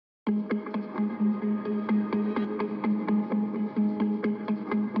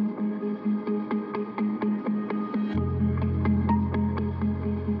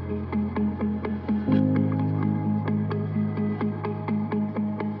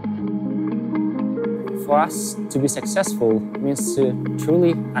For us to be successful means to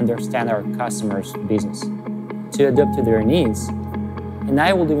truly understand our customers' business, to adapt to their needs, and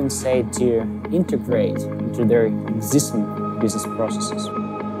I would even say to integrate into their existing business processes.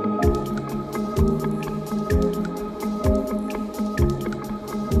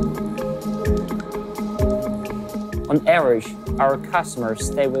 On average, our customers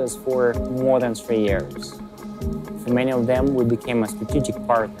stay with us for more than 3 years. For many of them, we became a strategic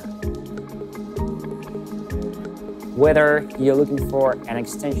partner. Whether you're looking for an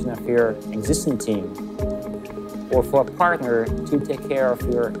extension of your existing team or for a partner to take care of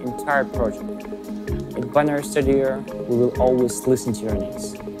your entire project, at Binary Studio, we will always listen to your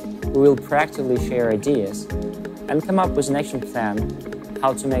needs. We will proactively share ideas and come up with an action plan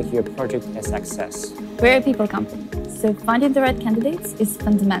how to make your project a success. We're a people company, so finding the right candidates is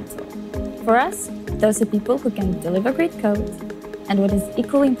fundamental. For us, those are people who can deliver great code, and what is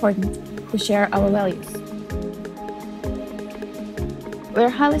equally important, who share our values. We're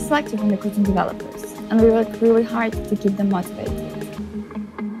highly selective in recruiting developers, and we work really hard to keep them motivated.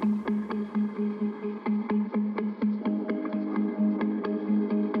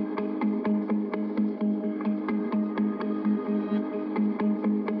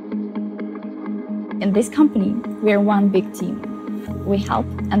 In this company, we are one big team. We help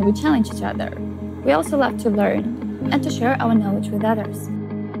and we challenge each other. We also love to learn and to share our knowledge with others.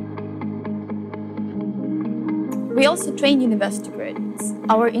 We also train university graduates.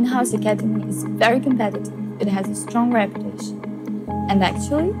 Our in-house academy is very competitive. It has a strong reputation. And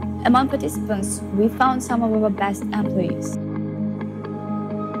actually, among participants, we found some of our best employees.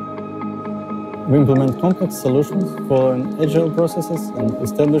 We implement complex solutions following agile processes and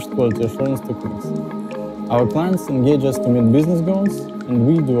established quality assurance techniques. Our clients engage us to meet business goals, and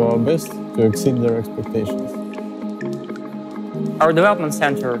we do our best to exceed their expectations. Our development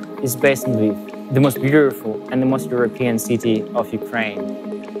center is based in Lviv, the most beautiful and the most European city of Ukraine.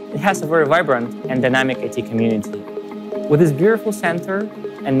 It has a very vibrant and dynamic IT community. With this beautiful center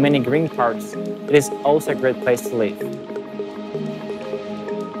and many green parks, it is also a great place to live.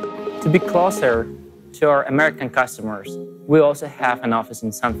 To be closer to our American customers, we also have an office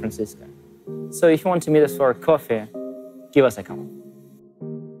in San Francisco. So if you want to meet us for coffee, give us a call.